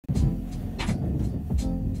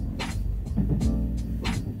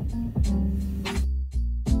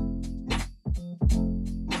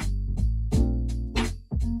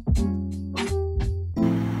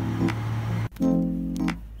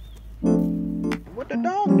the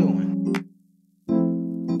dog doing?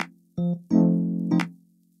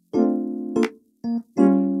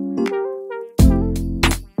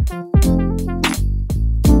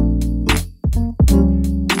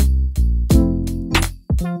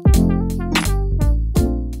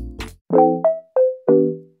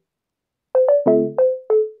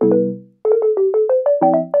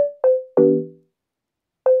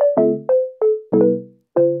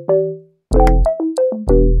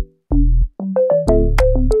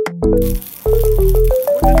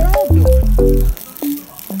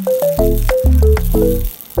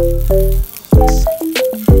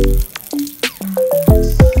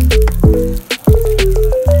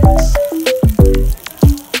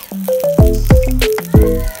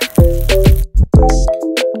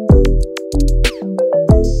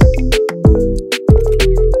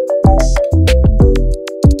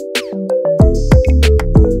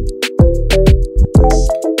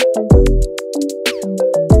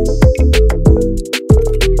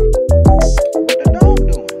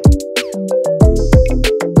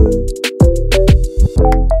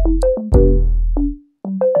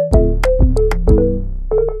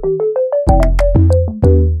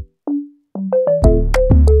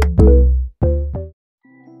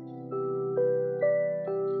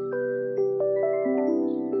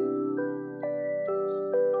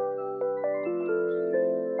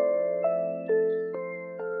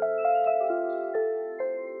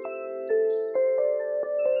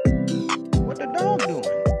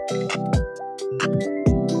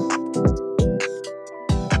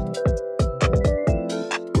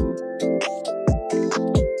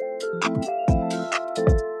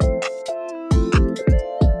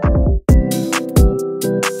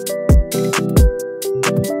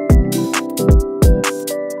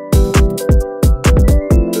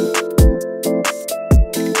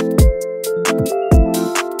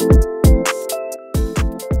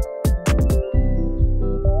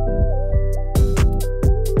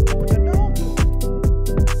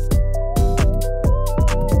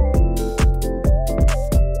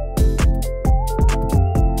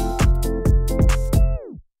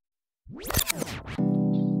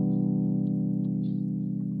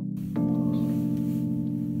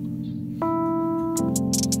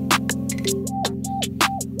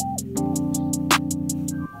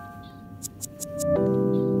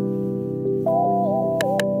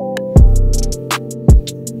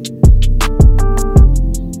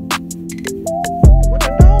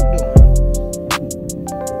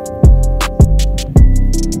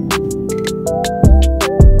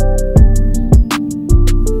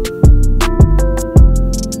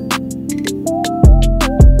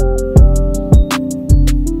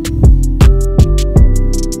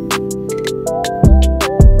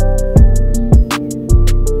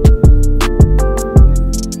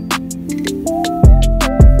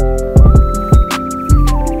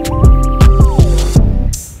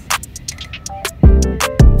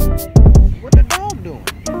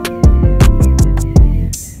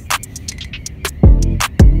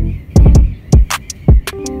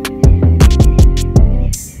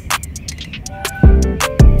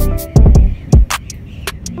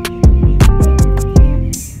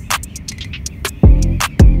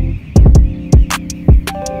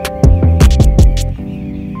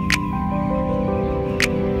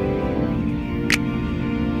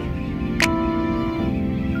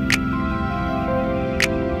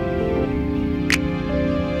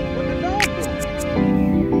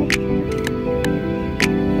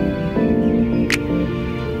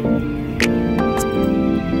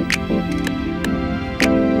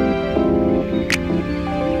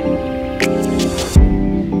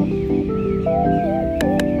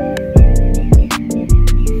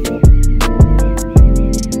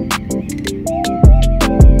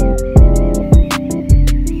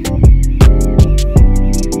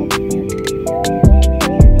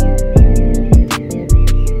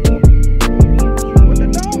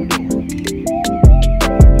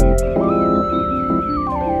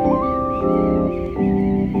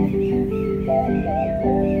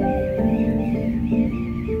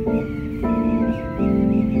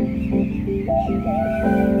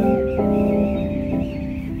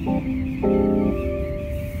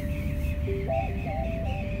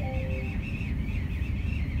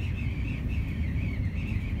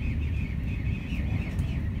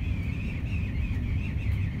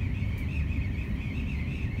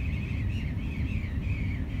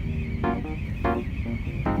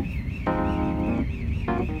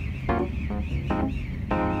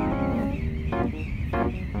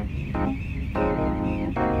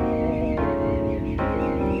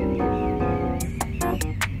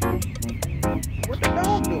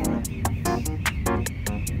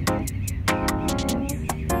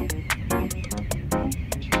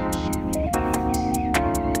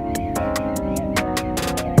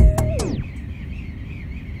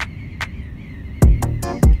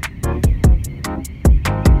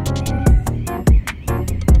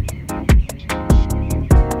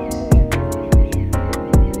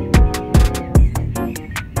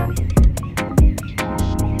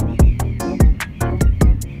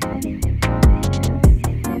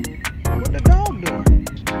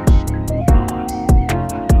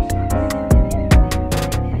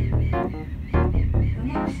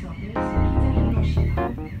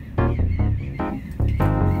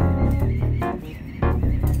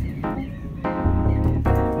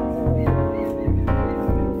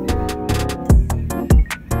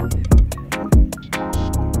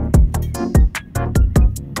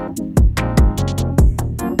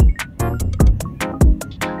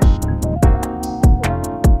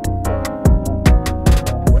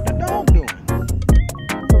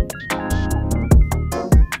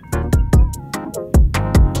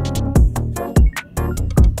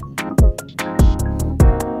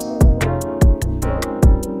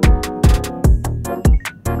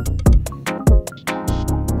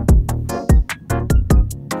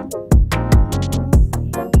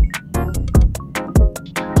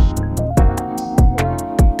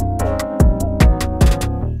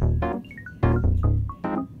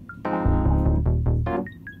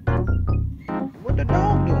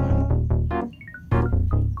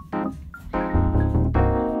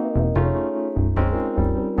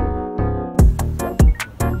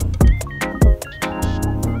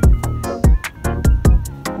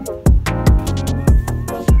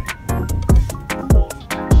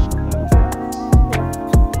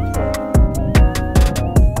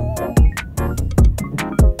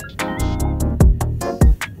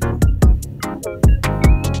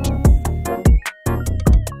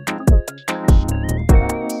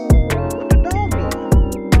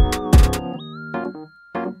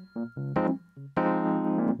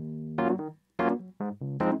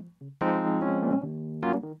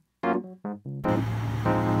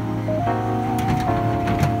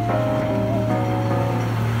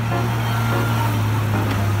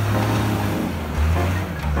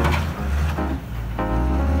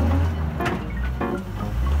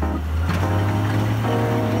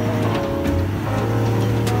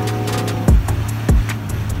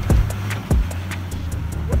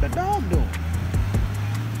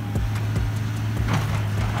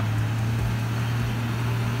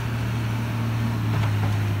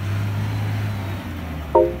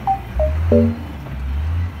 What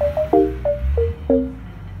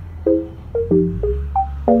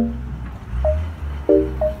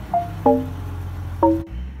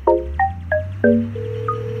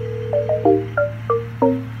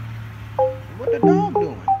the dog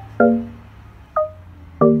doing?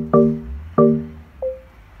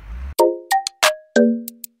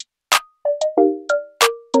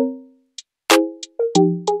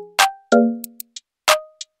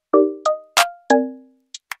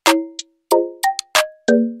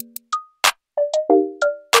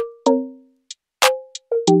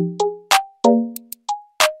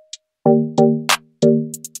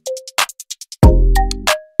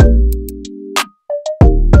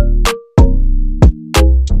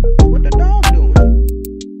 What the dog doing? What the dog doing?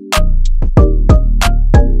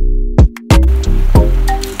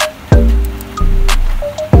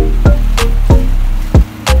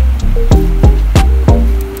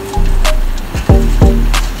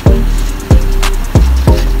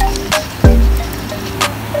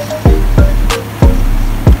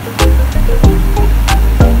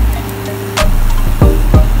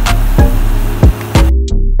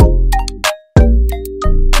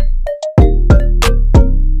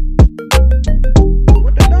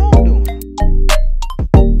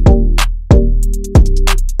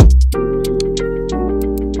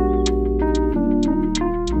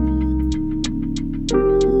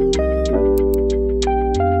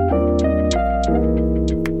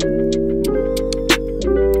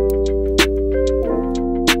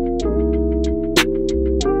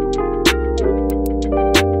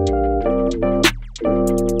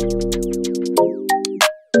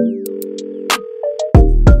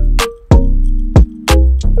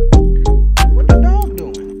 What the dog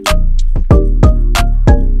doing?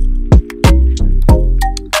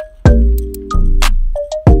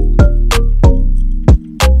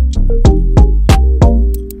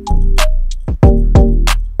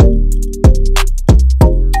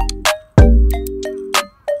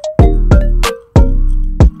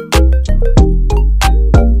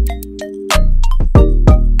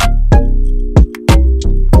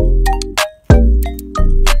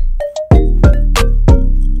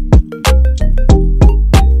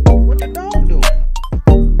 What the dog doing?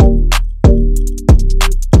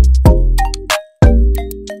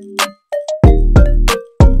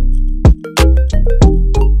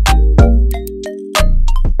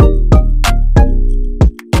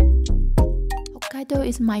 Hokkaido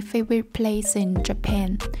is my favorite place in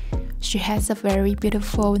Japan. She has a very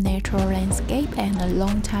beautiful natural landscape and a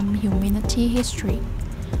long-time humanity history,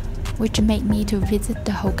 which made me to visit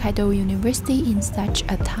the Hokkaido University in such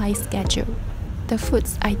a tight schedule. The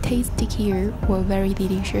foods I tasted here were very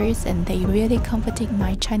delicious and they really comforted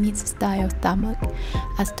my Chinese-style stomach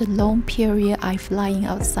as the long period I flying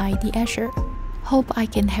outside the Asia. Hope I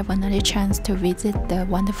can have another chance to visit the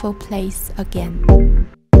wonderful place again.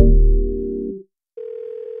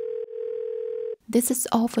 This is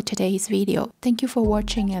all for today's video. Thank you for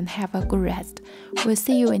watching and have a good rest. We'll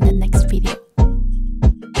see you in the next video.